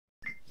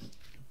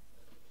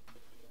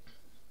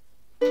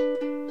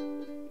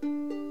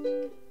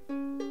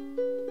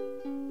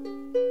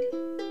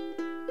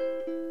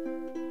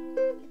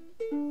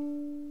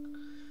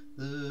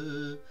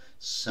The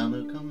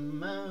sun'll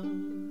come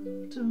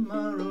out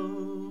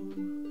tomorrow.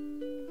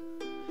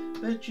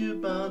 Bet your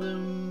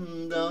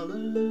bottom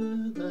dollar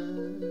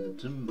that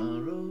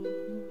tomorrow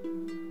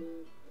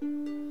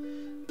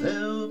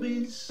there'll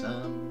be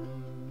sun.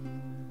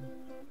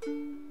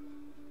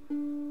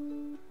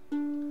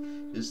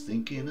 Just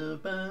thinking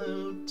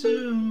about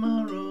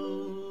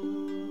tomorrow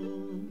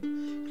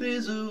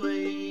clears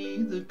away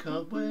the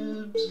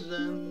cobwebs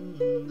and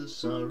the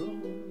sorrow,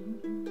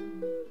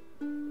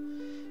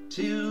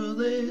 till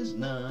there's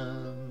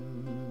none.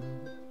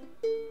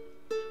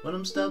 When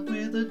I'm stuck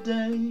with a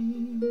day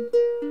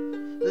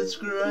that's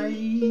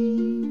grey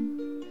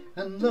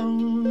and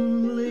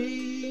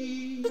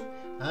lonely,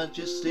 I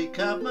just stick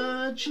out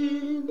my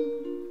chin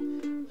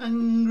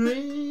and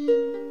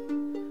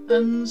grin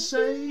and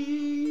say,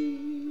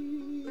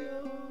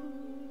 oh,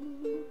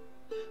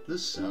 the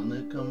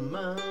sun'll come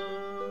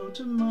out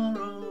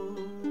tomorrow,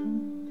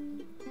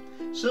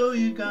 so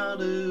you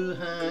gotta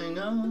hang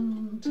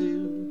on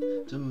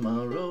till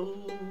tomorrow.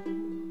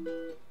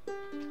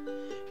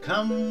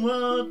 Come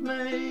what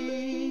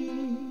may,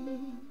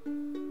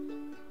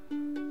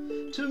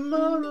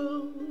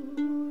 tomorrow,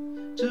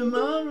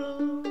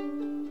 tomorrow,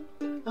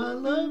 I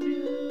love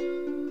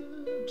you,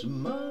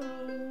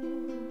 tomorrow,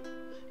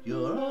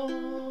 you're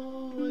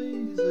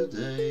always a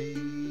day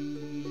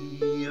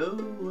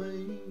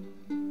away.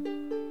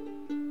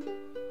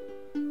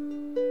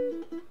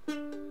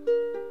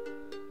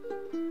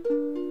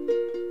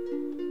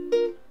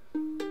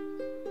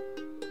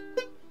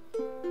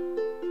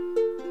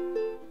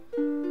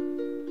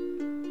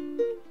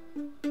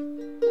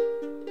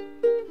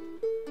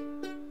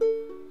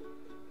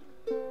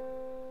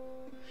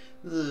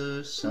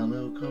 The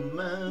sun'll come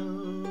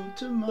out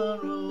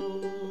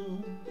tomorrow,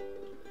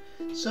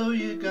 so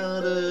you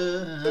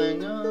gotta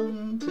hang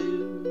on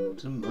till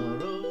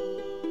tomorrow.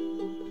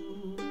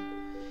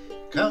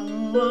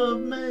 Come what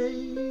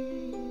may,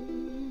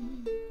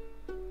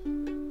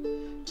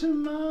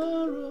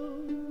 tomorrow,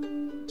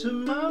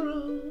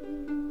 tomorrow,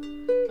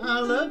 I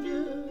love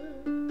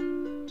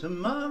you,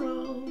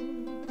 tomorrow,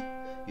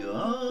 you're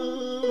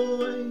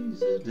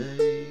always a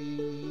day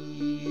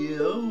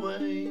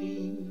away.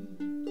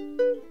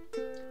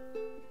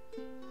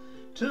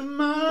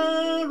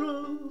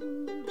 Tomorrow,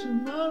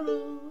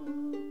 tomorrow,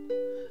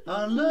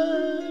 I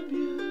love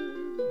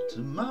you,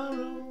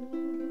 tomorrow,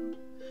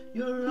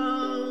 you're